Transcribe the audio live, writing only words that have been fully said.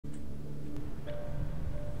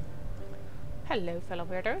Hello fellow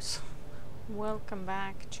weirdos, welcome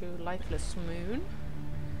back to Lifeless Moon.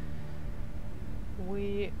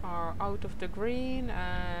 We are out of the green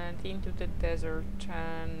and into the desert,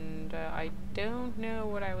 and I don't know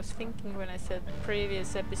what I was thinking when I said the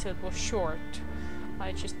previous episode was short.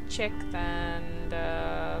 I just checked and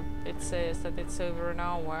it says that it's over an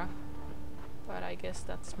hour, but I guess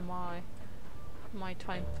that's my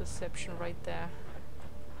time perception right there.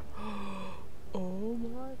 Oh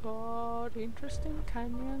my god, interesting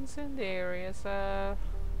canyons and areas. Yeah,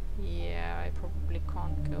 I probably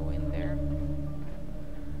can't go in there.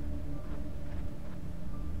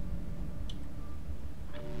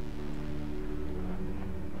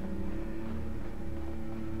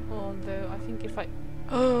 Although I think if I...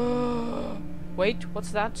 Wait,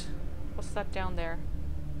 what's that? What's that down there?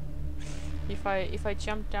 If I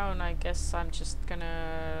jump down, I guess I'm just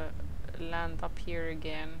gonna land up here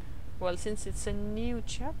again. Well, since it's a new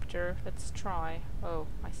chapter, let's try. Oh,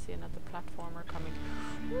 I see another platformer coming.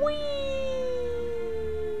 Whee!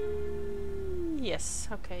 Yes,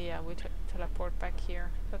 okay, yeah, we teleport back here.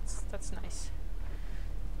 That's nice.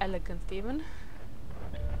 Elegant even.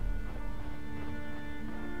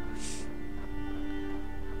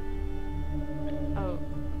 Oh,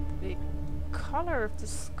 the color of the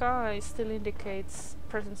sky still indicates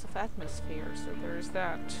presence of atmosphere, so there is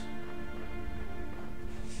that.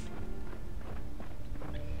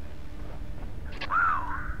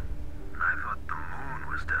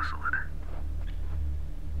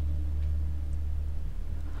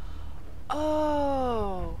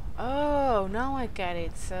 Oh, now I get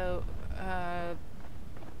it. So,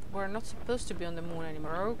 we're not supposed to be on the moon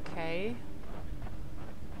anymore. Okay.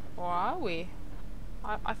 Or are we?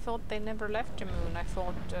 I thought they never left the moon. I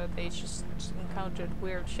thought they just encountered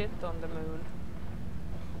weird shit on the moon.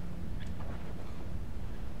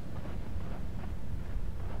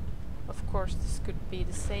 Of course, this could be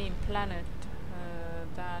the same planet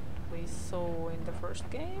that we saw in the first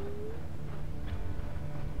game.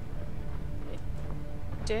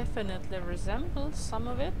 Definitely resembles some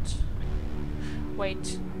of it.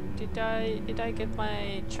 Wait, did I get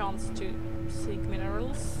my chance to seek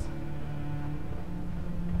minerals?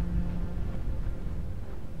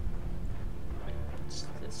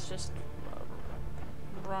 Let's just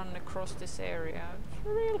run across this area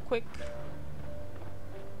real quick.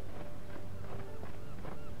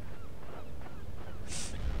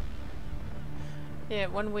 Yeah,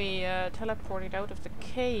 when we teleported out of the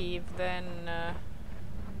cave, then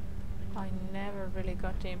I never really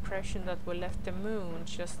got the impression that we left the moon,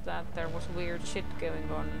 just that there was weird shit going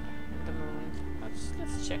on in the moon.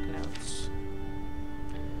 Let's check notes.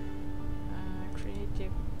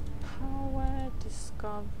 Creative power,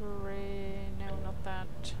 discovery, no, not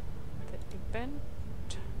that. The event.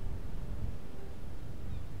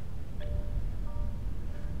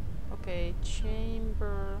 Okay,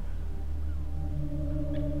 chamber.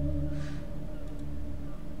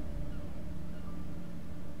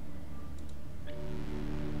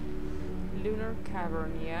 Lunar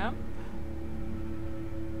cavern, yeah.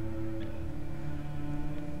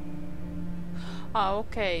 Ah,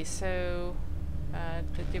 okay, so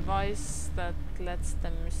the device that lets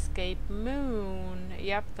them escape moon,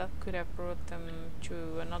 yep, that could have brought them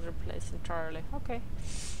to another place entirely. Okay.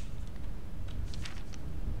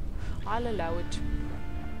 I'll allow it.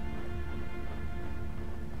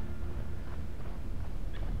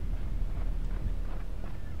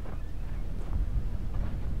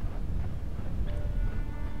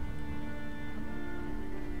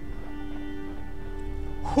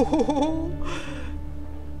 Oh,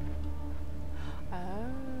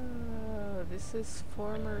 this is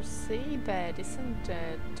former seabed, isn't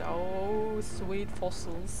it? Oh, sweet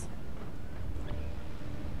fossils.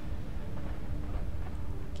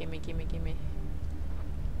 Gimme, gimme, gimme.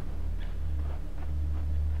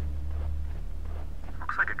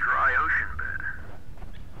 Looks like a dry ocean bed.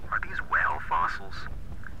 Are these whale fossils?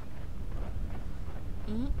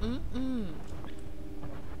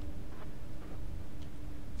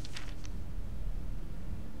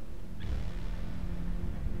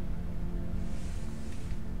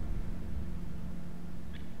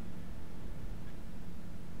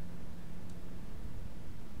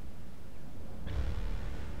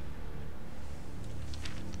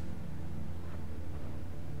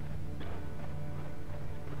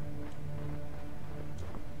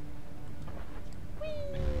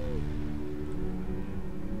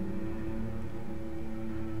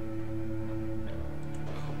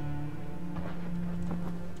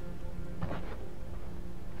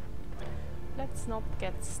 Let's not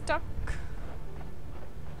get stuck.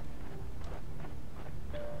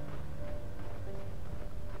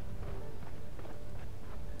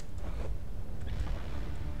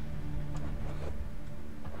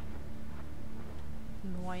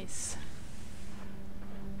 Nice.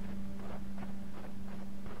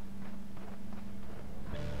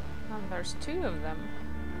 And there's two of them.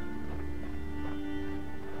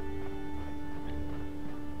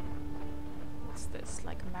 What's this?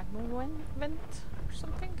 Like a magma vent or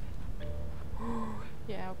something?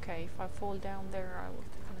 Yeah, okay. If I fall down there, I will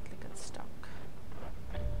definitely get stuck.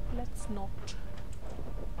 Let's not.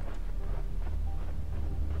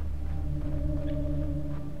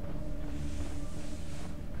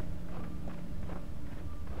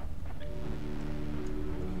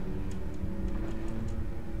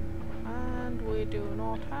 And we do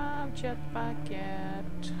not have jetpack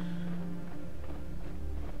yet.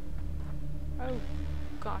 Oh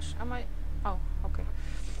gosh, am I? Oh, okay.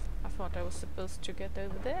 I thought I was supposed to get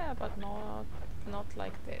over there, but not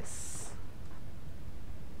like this.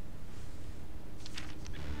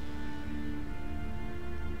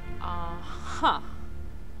 Aha!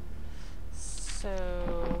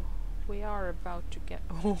 So we are about to get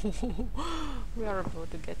we are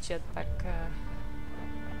about to get jetpack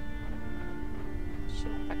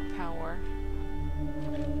jetpack power.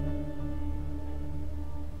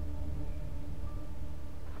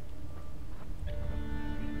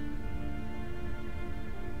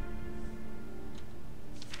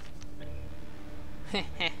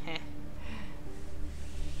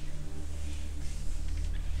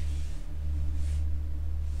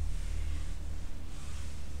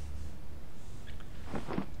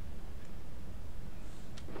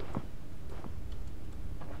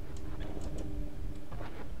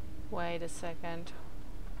 Wait a second.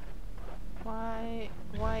 Why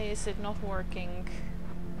is it not working?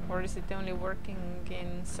 Or is it only working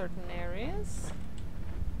in certain areas?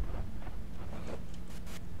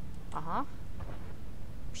 Uh-huh.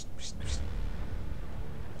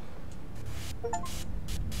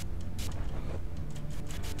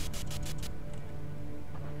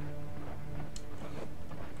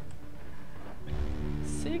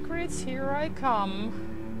 Secrets, here I come.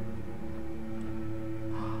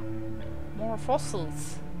 More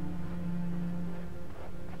fossils.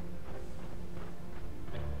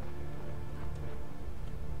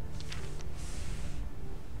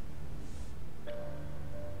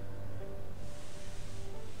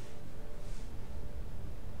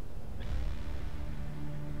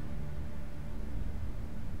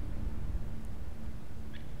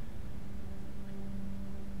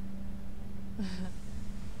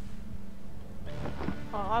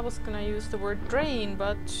 Well, I was gonna use the word drain,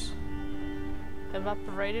 but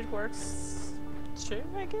evaporated works too,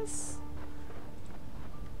 I guess.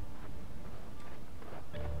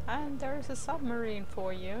 And there's a submarine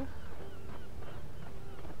for you.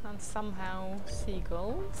 And somehow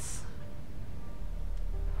seagulls.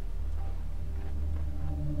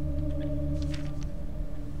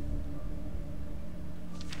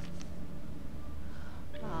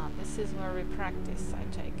 Ah, this is where we practice, I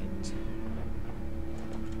take it.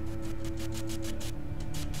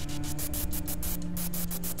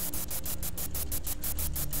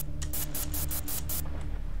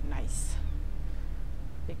 Nice.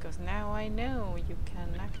 Because now I know you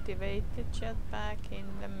can activate the jetpack in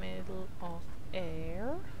the middle of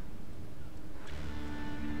air.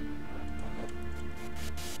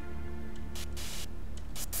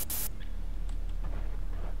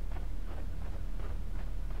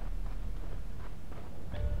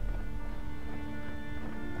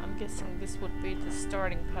 I'm guessing this would be the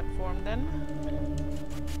starting platform then.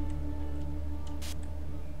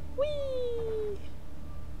 Whee!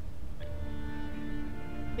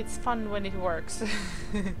 It's fun when it works.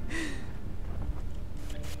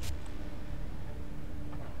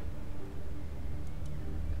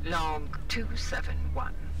 Log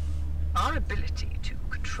 271. Our ability to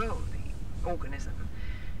control the organism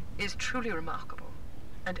is truly remarkable,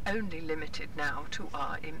 and only limited now to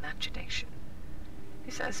our imagination.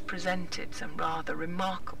 This has presented some rather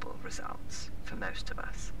remarkable results for most of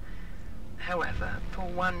us. However, for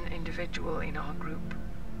one individual in our group,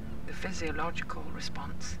 the physiological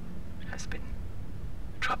response has been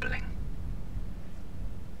troubling.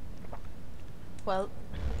 Well,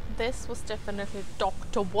 this was definitely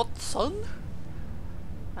Dr. Watson,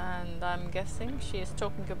 and I'm guessing she is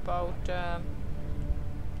talking about,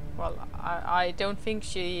 well, I don't think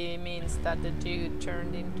she means that the dude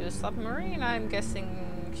turned into a submarine. I'm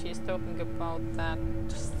guessing she's talking about that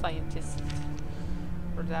scientist,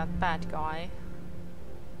 or that bad guy.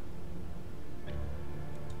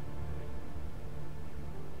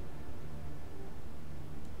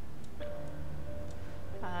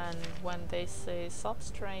 And when they say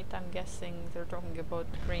substrate, I'm guessing they're talking about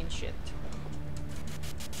green shit.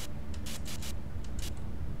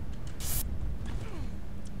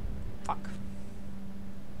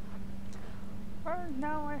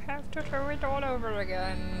 now I have to do it all over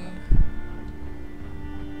again.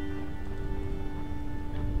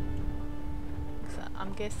 So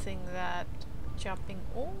I'm guessing that jumping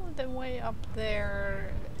all the way up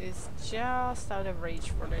there is just out of reach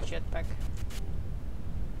for the jetpack.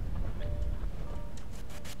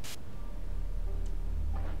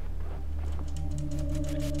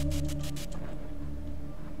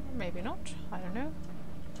 Maybe not, I don't know.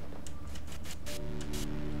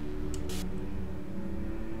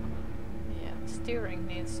 Yeah, steering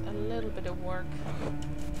needs a little bit of work.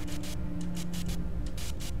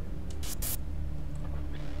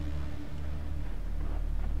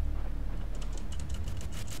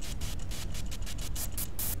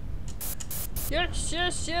 Yes,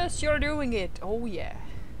 yes, yes, you're doing it! Oh yeah.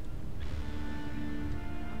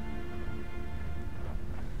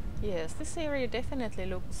 Yes, this area definitely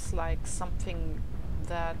looks like something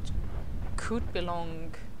that could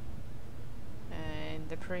belong in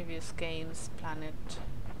the previous game's planet.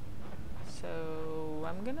 So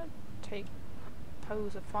I'm gonna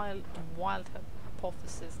pose a wild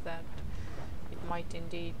hypothesis that it might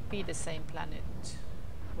indeed be the same planet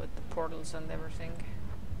with the portals and everything.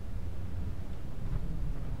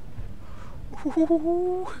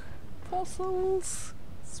 Ooh, fossils!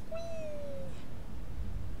 Sweet!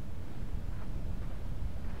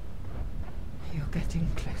 You're getting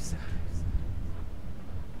closer.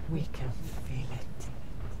 We can feel it.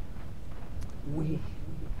 We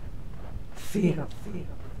feel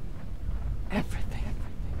everything.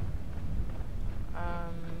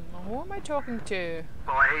 Who am I talking to?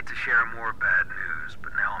 Well, I hate to share more bad news,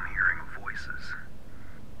 but now I'm hearing voices.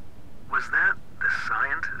 Was that the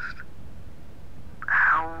scientist?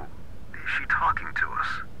 How is she talking to us?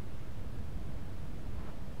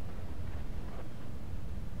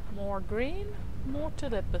 More green, more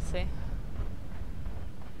telepathy.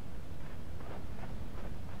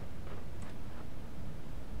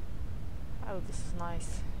 Oh, this is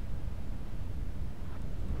nice.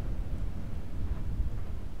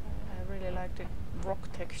 I really like the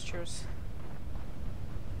rock textures.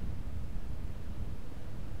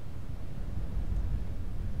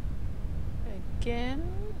 Again,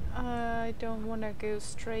 I don't want to go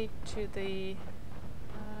straight to the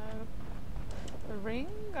ring.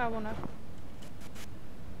 I want to...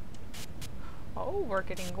 Oh, we're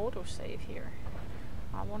getting autosave here.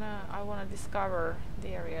 I wanna discover the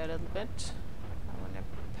area a little bit. I wanna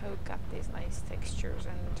poke at these nice textures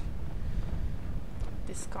and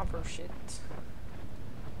discover shit.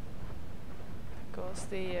 Because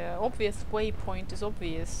the obvious waypoint is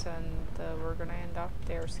obvious, and we're gonna end up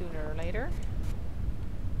there sooner or later.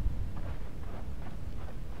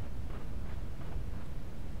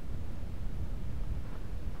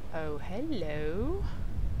 Oh, hello.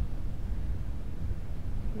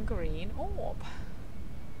 Green orb.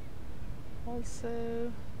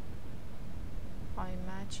 Also, I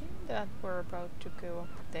imagine that we're about to go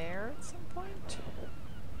up there at some point.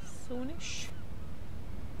 Soonish.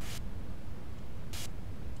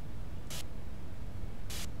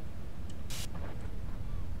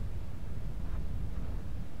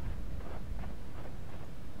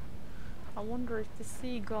 I wonder if the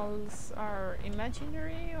seagulls are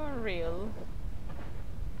imaginary or real.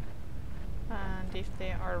 And if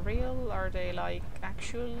they are real, are they like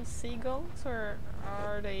actual seagulls, or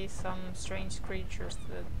are they some strange creatures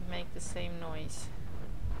that make the same noise?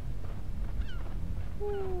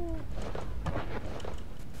 Ooh.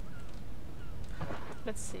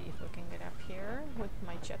 Let's see if we can get up here with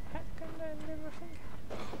my jetpack and everything.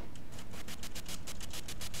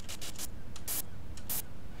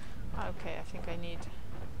 Okay, I think I need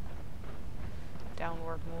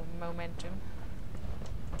downward momentum.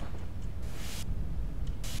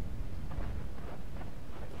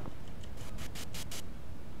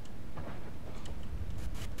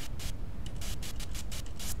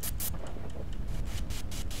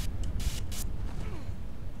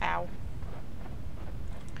 Ow.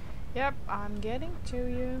 Yep, I'm getting to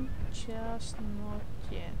you, just not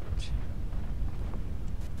yet.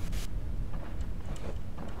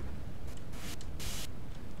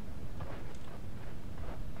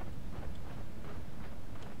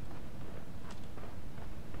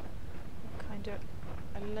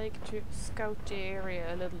 I like to scout the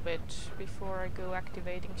area a little bit before I go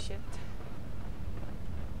activating shit.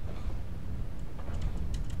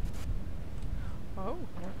 Oh,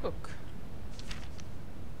 notebook.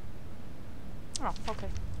 Oh, okay.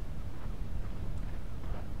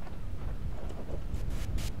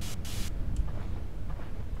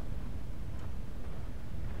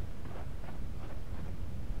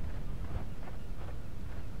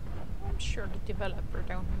 sure the developer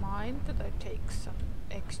don't mind that I take some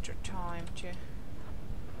extra time to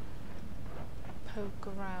poke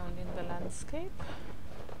around in the landscape.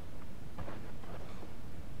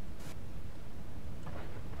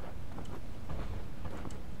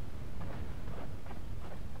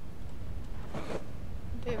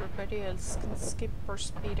 And everybody else can skip or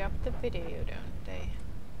speed up the video, don't they?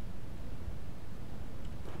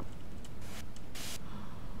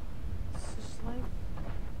 This is like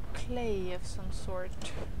clay of some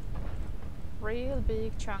sort. Real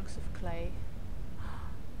big chunks of clay.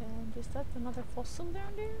 And is that another fossil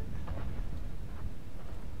down there?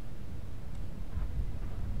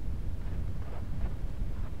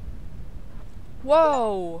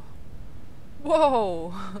 Whoa!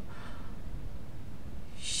 Whoa!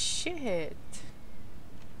 Shit!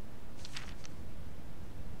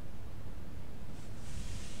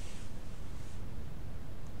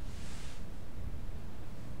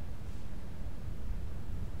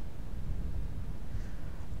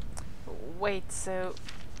 Wait, so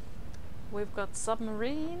we've got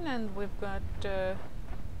submarine and we've got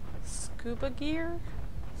scuba gear.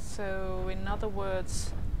 So in other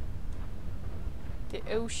words, the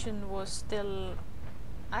ocean was still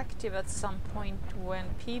active at some point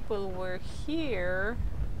when people were here,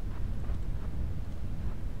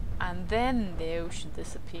 and then the ocean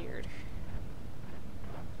disappeared.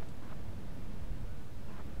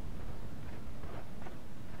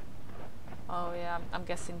 Oh yeah, I'm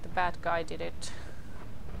guessing the bad guy did it.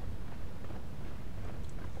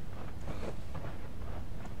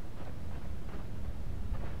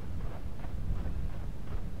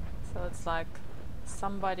 So it's like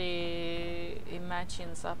somebody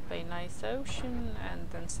imagines up a nice ocean and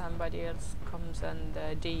then somebody else comes and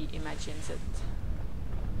de-imagines it.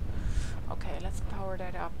 Okay, let's power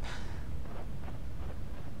that up.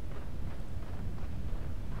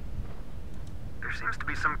 There seems to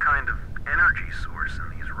be some kind of energy source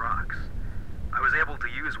in these rocks. I was able to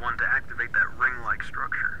use one to activate that ring-like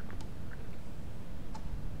structure.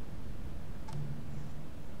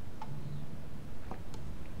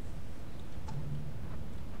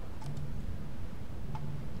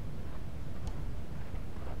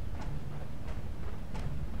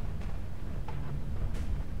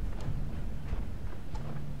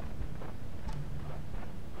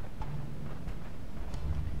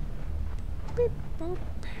 Beep boop.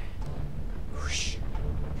 Whoosh.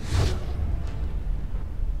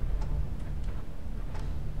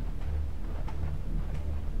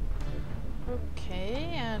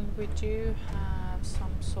 Okay, and we do have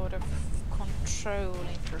some sort of control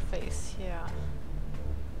interface here.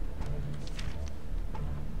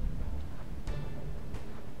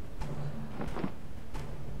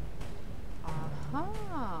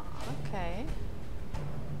 Aha, okay.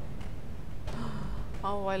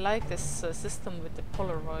 Oh, I like this system with the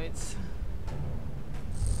Polaroids.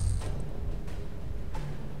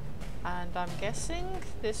 And I'm guessing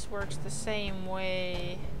this works the same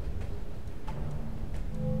way.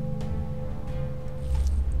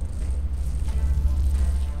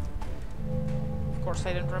 Of course,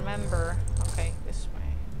 I don't remember. Okay, this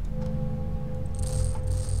way.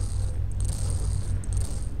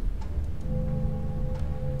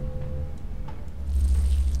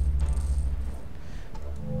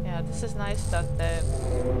 Yeah, this is nice that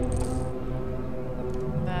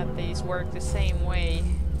these work the same way.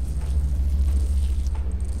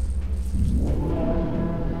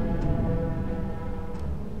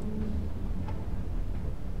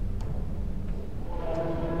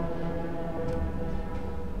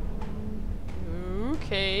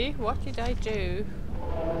 Okay, what did I do?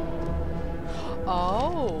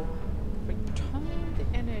 Oh, return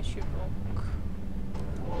the energy rock.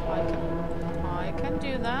 I can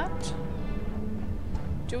do that.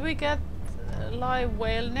 Do we get a live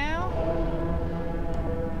whale now?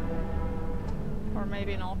 Or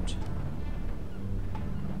maybe not.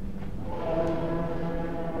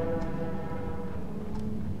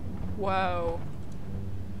 Whoa.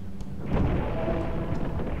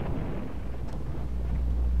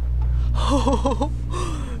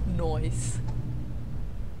 Nice.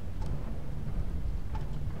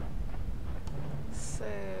 So,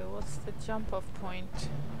 what's the jump off point?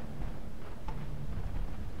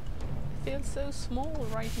 I feel so small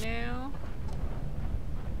right now.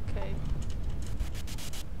 Okay.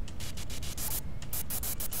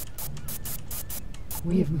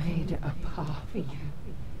 We've made a path for you.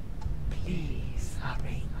 Please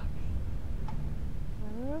hurry.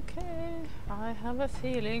 Okay, I have a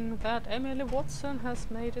feeling that Emily Watson has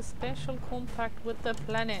made a special compact with the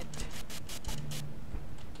planet.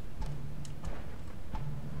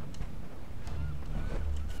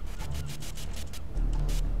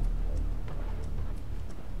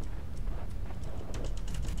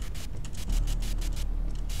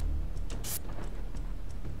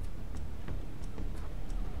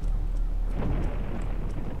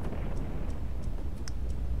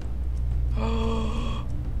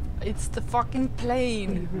 That's the fucking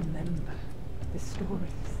plane. We remember the stories.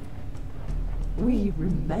 We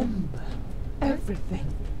remember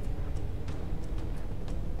everything.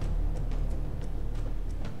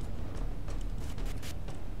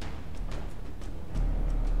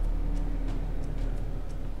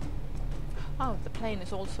 Oh, the plane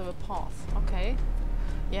is also a path. Okay.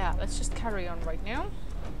 Yeah, let's just carry on right now.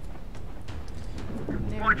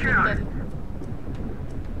 Watch out!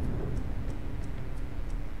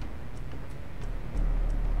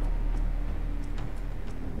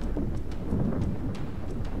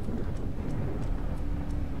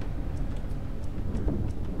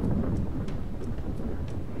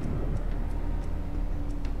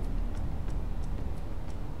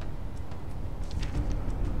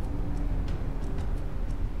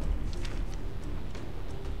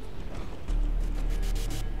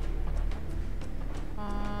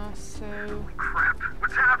 Holy crap,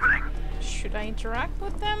 what's happening? Should I interact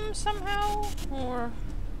with them somehow? Or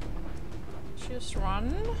just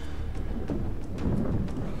run?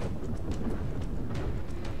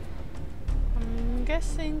 I'm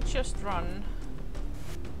guessing just run.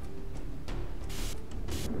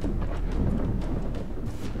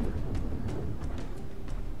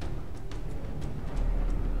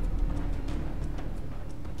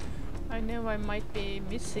 I know I might be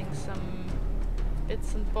missing some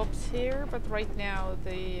bits and bobs here, but right now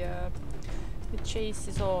the chase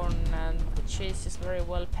is on and the chase is very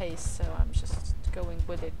well paced, so I'm just going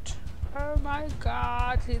with it. Oh my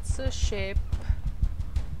god, it's a ship.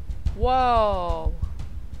 Whoa.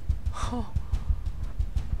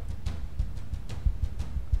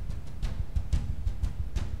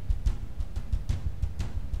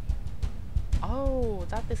 Oh,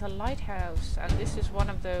 that is a lighthouse, and this is one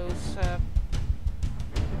of those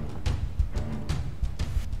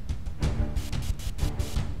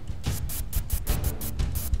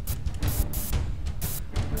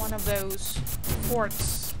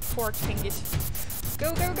fort thingies.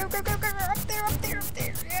 Go, go, go, go, go, go, up there, up there, up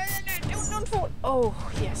there. Don't fall.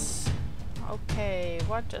 Oh, yes. Okay,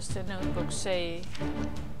 what does the notebook say?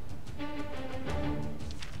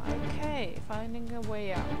 Okay, finding a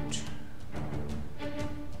way out.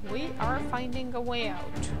 We are finding a way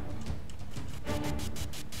out.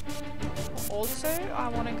 Also, I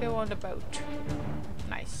want to go on the boat.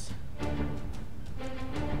 Nice.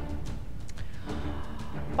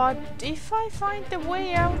 But if I find the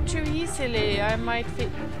way out too easily, I might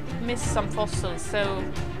miss some fossils. So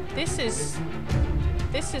this is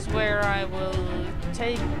where I will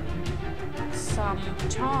take some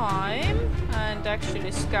time and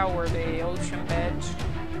actually scour the ocean bed.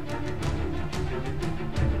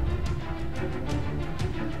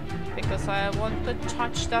 Because I want to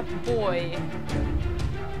touch that buoy.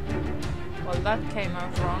 Well, that came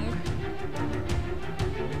out wrong.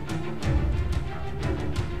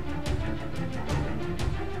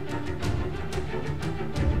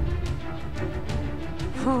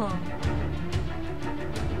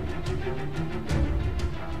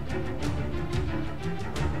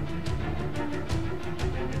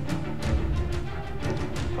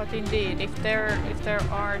 But indeed, if there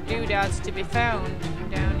are doodads to be found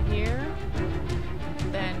down here,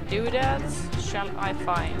 then doodads shall I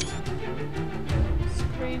find.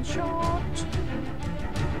 Screenshot.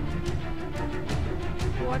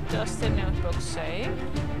 What does the notebook say?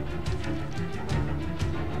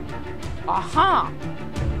 Aha!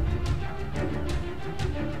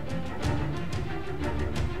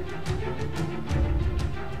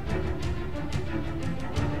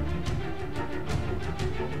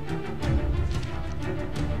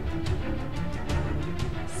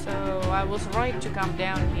 So I was right to come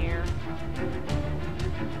down here.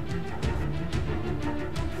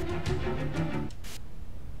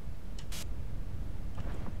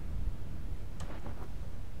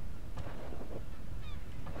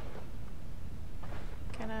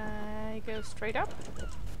 Go straight up.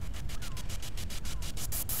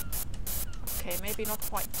 Okay, maybe not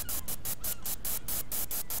quite.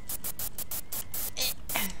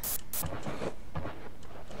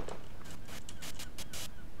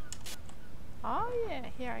 Oh yeah,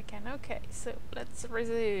 here I can. Okay, so let's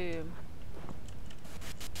resume.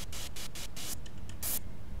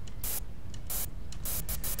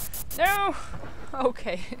 No!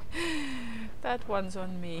 Okay, that one's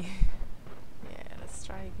on me. Yeah, let's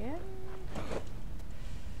try again.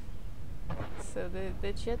 So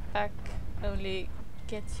the jetpack only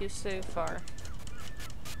gets you so far.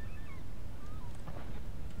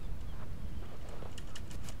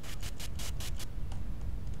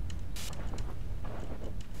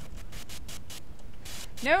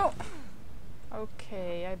 No!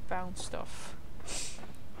 Okay, I bounced off.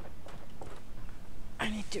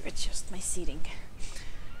 to adjust my seating.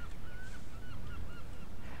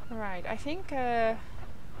 Right, I think I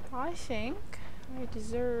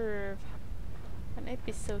deserve an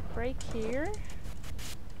episode break here.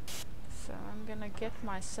 So I'm gonna get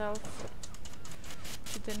myself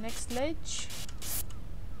to the next ledge.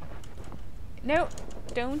 No,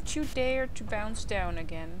 don't you dare to bounce down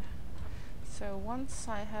again. So once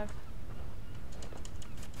I have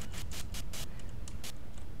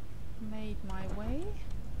made my way,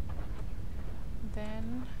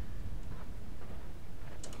 then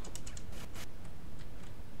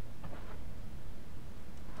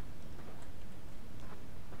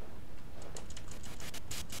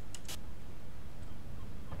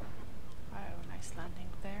nice landing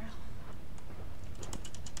there.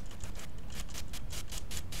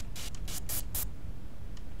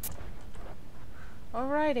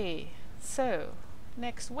 Alrighty, so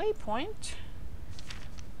next waypoint.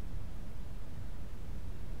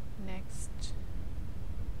 Next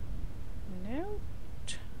note.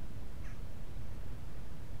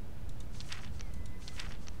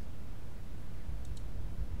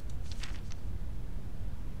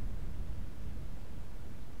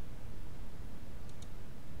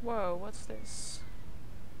 Whoa, what's this?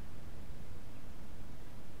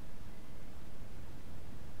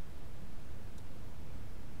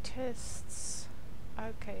 Tests.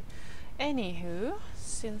 Okay. Anywho,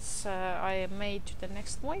 since I made to the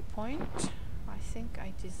next waypoint, I think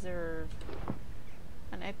I deserve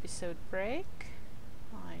an episode break.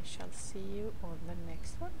 I shall see you on the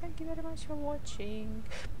next one. Thank you very much for watching.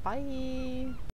 Bye!